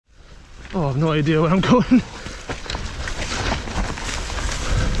Oh, I've no idea where I'm going.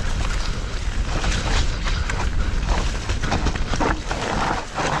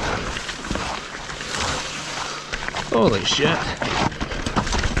 Holy shit.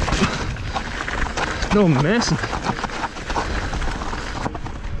 No messing.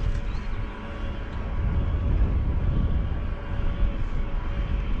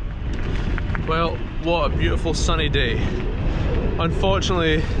 Well, what a beautiful sunny day.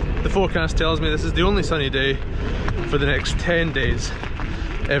 Unfortunately, the forecast tells me this is the only sunny day for the next 10 days.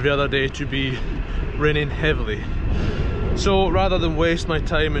 Every other day to be raining heavily. So rather than waste my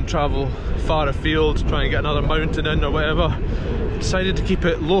time and travel far afield, try and get another mountain in or whatever, decided to keep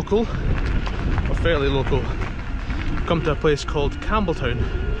it local, or fairly local. Come to a place called Campbeltown,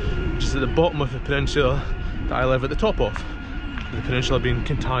 which is at the bottom of the peninsula that I live at the top of, the peninsula being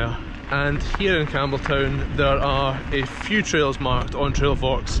Kintyre. And here in Campbeltown there are a few trails marked on trail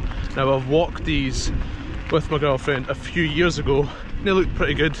forks. Now I've walked these with my girlfriend a few years ago. They looked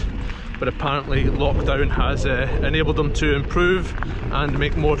pretty good, but apparently lockdown has enabled them to improve and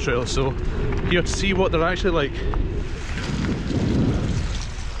make more trails. So here to see what they're actually like.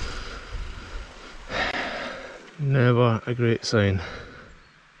 Never a great sign.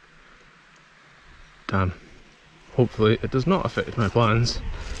 Damn. Hopefully it does not affect my plans.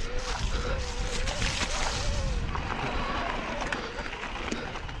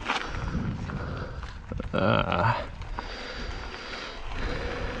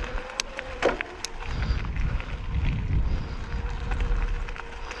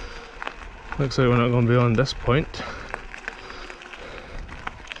 Looks like we're not going beyond this point.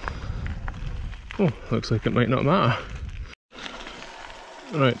 Oh, looks like it might not matter.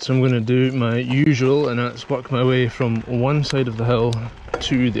 Right, so I'm going to do my usual, and that's work my way from one side of the hill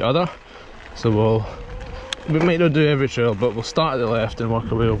to the other. So we might not do every trail, but we'll start at the left and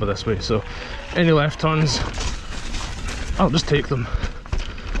work our way over this way. So any left turns, I'll just take them.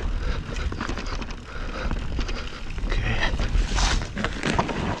 Okay.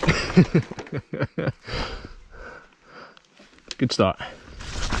 Good start.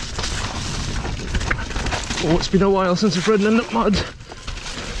 Oh, it's been a while since I've ridden in the mud. I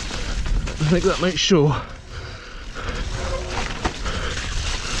think that might show.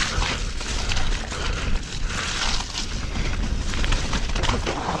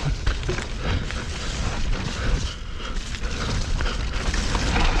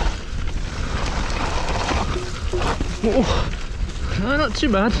 Oh, not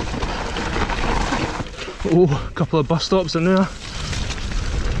too bad. Oh, a couple of bus stops in there.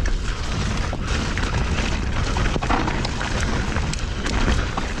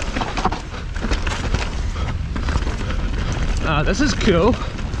 Ah, this is cool.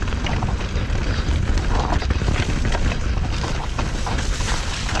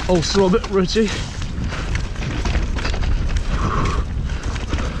 Also a bit rooty.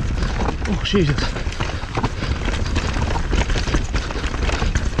 Oh, Jesus.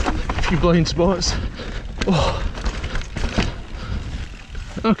 A few blind spots. Oh.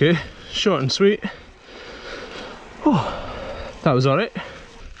 Okay, short and sweet. Oh, that was alright.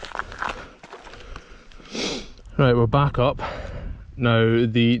 Right, we're back up. Now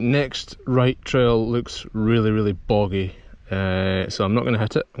the next right trail looks really boggy, so I'm not going to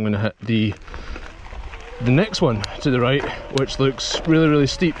hit it. I'm going to hit the next one to the right, which looks really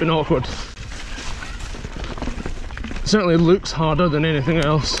steep and awkward. Certainly looks harder than anything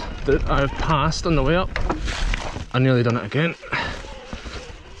else that I've passed on the way up. I nearly done it again.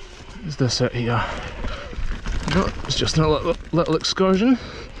 Is this it here? No, it's just a little excursion.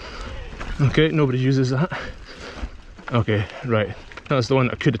 Okay, nobody uses that. Okay, right. That's the one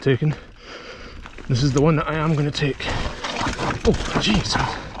that I could have taken. This is the one that I am going to take. Oh, jeez.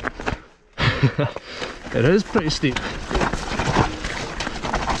 It is pretty steep.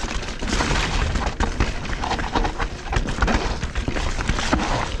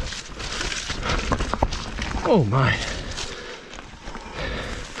 Oh my.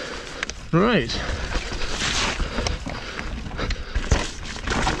 Right.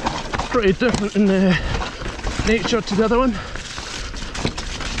 Pretty different in nature to the other one.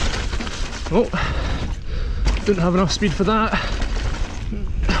 Oh, didn't have enough speed for that.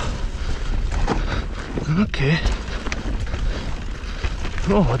 Okay.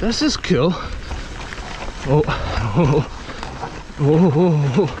 Oh, this is cool. Oh,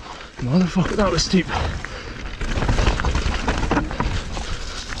 motherfucker, that was steep.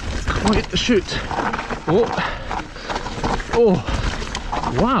 Quite the shoot. Oh,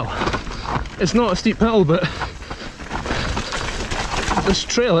 wow. It's not a steep hill, but this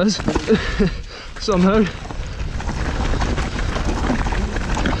trail is somehow.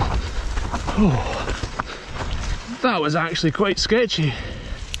 Oh, that was actually quite sketchy.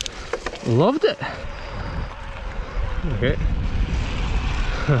 Loved it. Okay.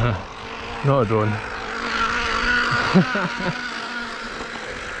 Not a drone.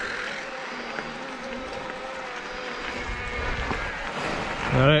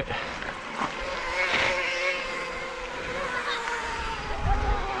 Alright.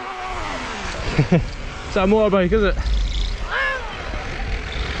 Is that a motorbike, is it?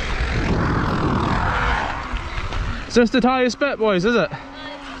 Is this the highest bit, boys, is it?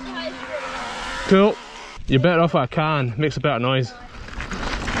 Cool. You're better off with a can, makes a better noise.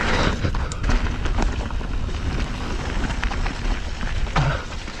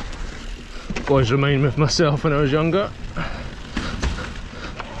 Boys remind me of myself when I was younger.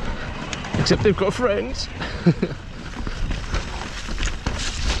 Except they've got friends.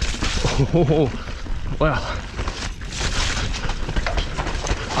 Oh, well.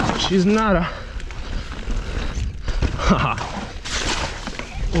 She's nada.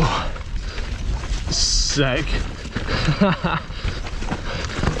 Oh, sick.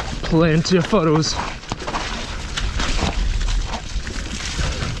 Plenty of furrows.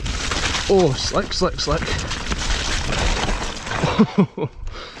 Oh, slick, slick, slick.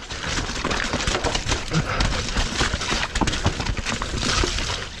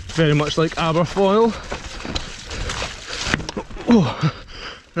 Very much like Aberfoyle. Oh,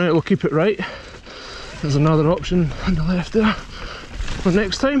 right, we'll keep it right. There's another option on the left there for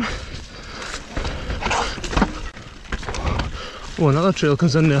next time. Oh, another trail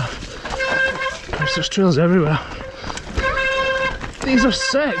comes in there. There's trails everywhere. These are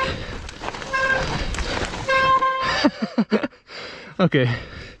sick. Okay.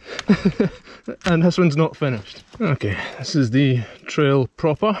 And this one's not finished. Okay, this is the trail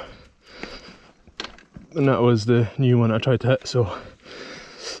proper. And that was the new one I tried to hit, so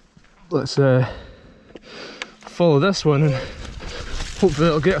let's follow this one and hopefully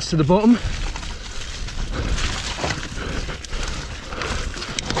it'll get us to the bottom.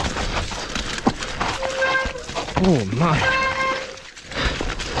 Oh my.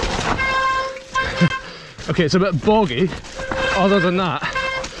 Okay, it's a bit boggy. Other than that,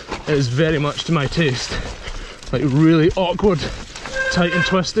 it is very much to my taste. Like really awkward, tight and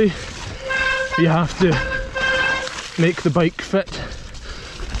twisty. You have to make the bike fit.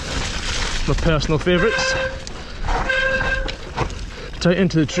 My personal favourites. Tight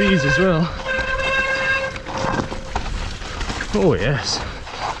into the trees as well. Oh yes.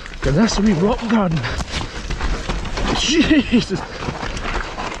 Look at this wee rock garden. Jesus.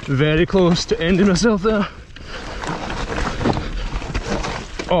 Very close to ending myself there.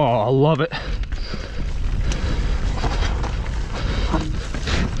 Oh, I love it.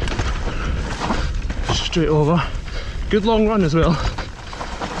 Straight over. Good long run as well.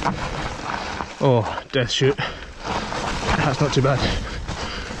 Oh, death chute. That's not too bad.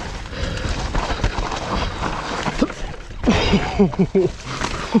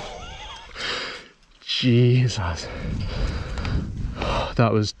 Jesus.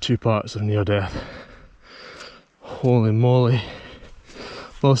 That was 2 parts of near death. Holy moly.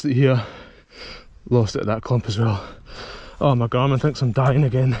 Lost it here, lost it at that clump as well. Oh, my Garmin thinks I'm dying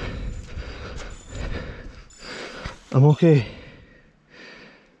again. I'm okay.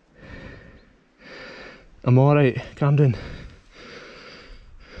 I'm alright, Camden.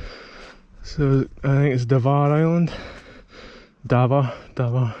 So, I think it's Davar Island. Davar,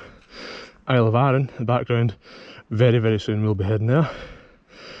 Isle of Arran, the background. Very, very soon we'll be heading there.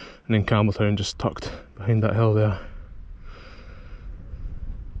 And then Campbeltown just tucked behind that hill there.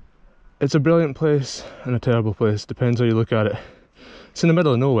 It's a brilliant place and a terrible place, depends how you look at it. It's in the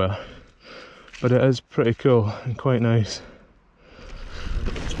middle of nowhere, but it is pretty cool and quite nice.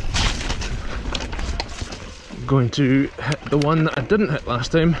 I'm going to hit the one that I didn't hit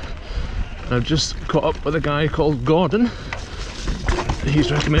last time. I've just caught up with a guy called Gordon.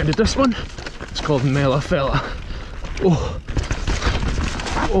 He's recommended this one. It's called Mela Fella. Oh,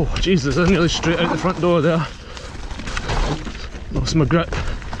 oh Jesus, that's nearly straight out the front door there. Lost my grip.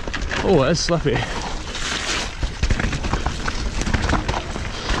 Oh, it is slippy.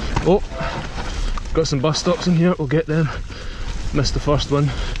 Oh, got some bus stops in here, we'll get them. Missed the first one.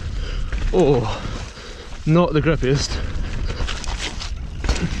 Oh, not the grippiest.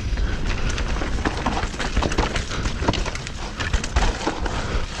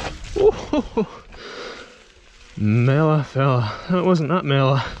 Oh, Mela Fella. That wasn't that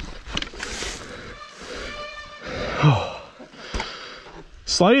Mela. Oh.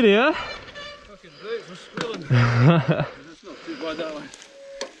 Slidey, eh? Fucking brakes were squealing. That's not too bad, that one.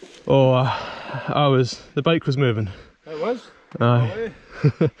 Oh, the bike was moving. It was? Aye.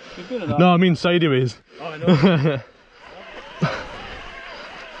 You're good at that. No, I mean sideways. Oh, I know.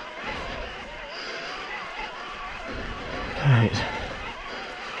 Right.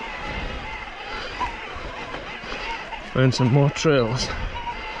 Found some more trails.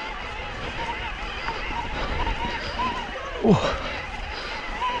 Oh.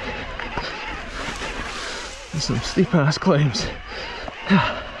 And some steep ass climbs.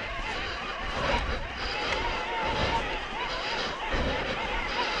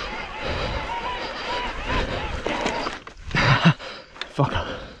 Fuck.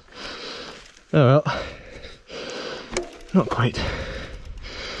 Oh well. Not quite.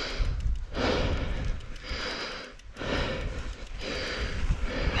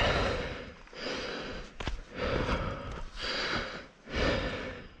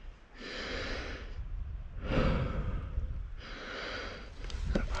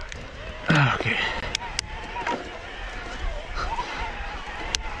 Okay.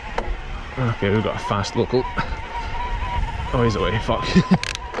 Okay, we've got a fast local. Oh, he's away, fuck.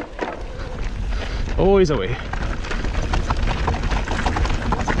 Oh, he's away.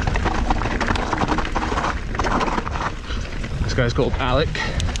 This guy's called Alec.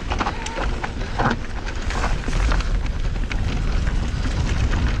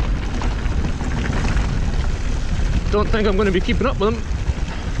 Don't think I'm going to be keeping up with him.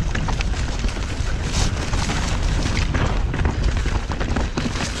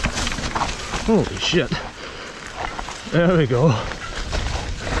 Holy shit. There we go.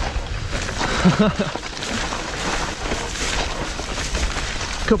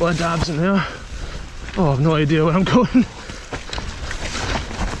 Couple of dabs in there. Oh, I've no idea where I'm going.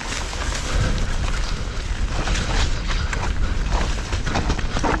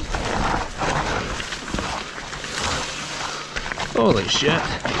 Holy shit.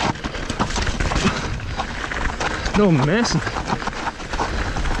 No messing.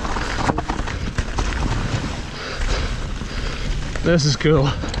 This is cool.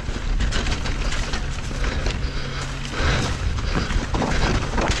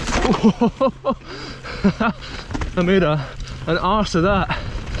 I made an arse of that.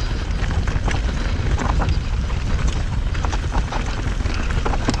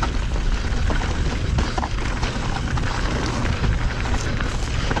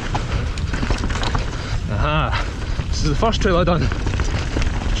 Aha! This is the first trail I've done.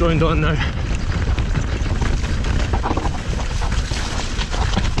 Joined on now.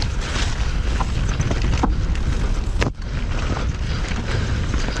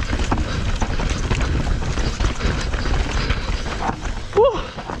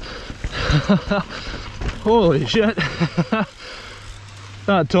 Holy shit.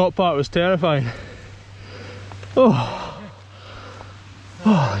 That top part was terrifying. Oh.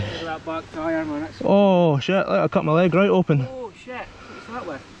 Oh. That back tire, man. Oh shit, I cut my leg right open. Oh shit, what's that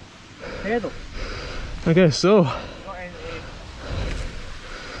with? Pedal? I guess so. Not any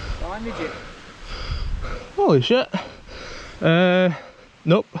damage it? Holy shit. Nope.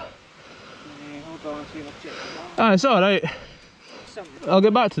 Hold on, see if I check that. Ah, it's alright. I'll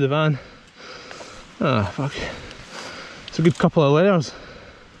get back to the van. Ah, fuck. It's a good couple of layers.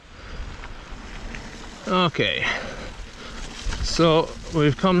 Okay. So,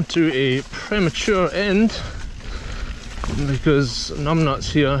 we've come to a premature end because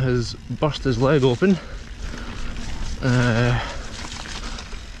Numbnuts here has burst his leg open.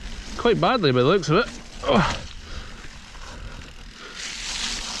 Quite badly by the looks of it. Oh.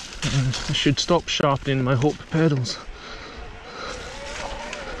 And I should stop sharpening my Hope pedals.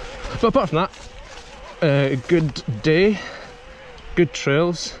 But apart from that, good day, good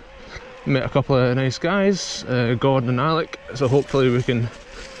trails, met a couple of nice guys, Gordon and Alec, so hopefully we can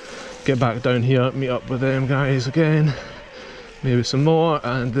get back down here, meet up with them guys again, maybe some more,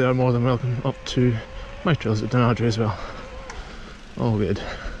 and they are more than welcome up to my trails at Dunardry as well. All good.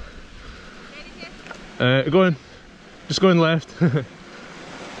 Just going left.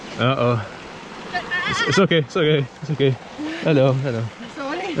 Uh-oh. It's okay, it's okay, it's okay. Hello, hello.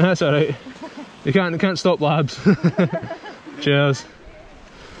 Sorry. That's alright. You can't stop labs. Cheers.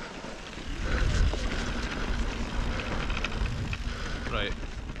 Right.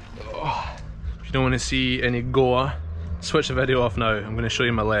 Oh. If you don't want to see any gore, switch the video off now. I'm going to show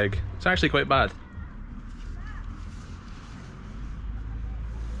you my leg. It's actually quite bad.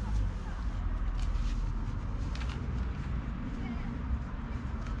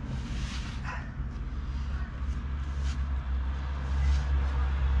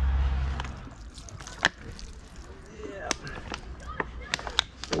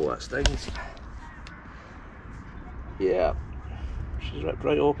 Oh, that stings. Yeah, she's ripped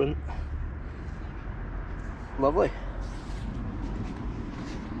right open. Lovely.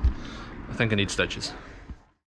 think I need stitches.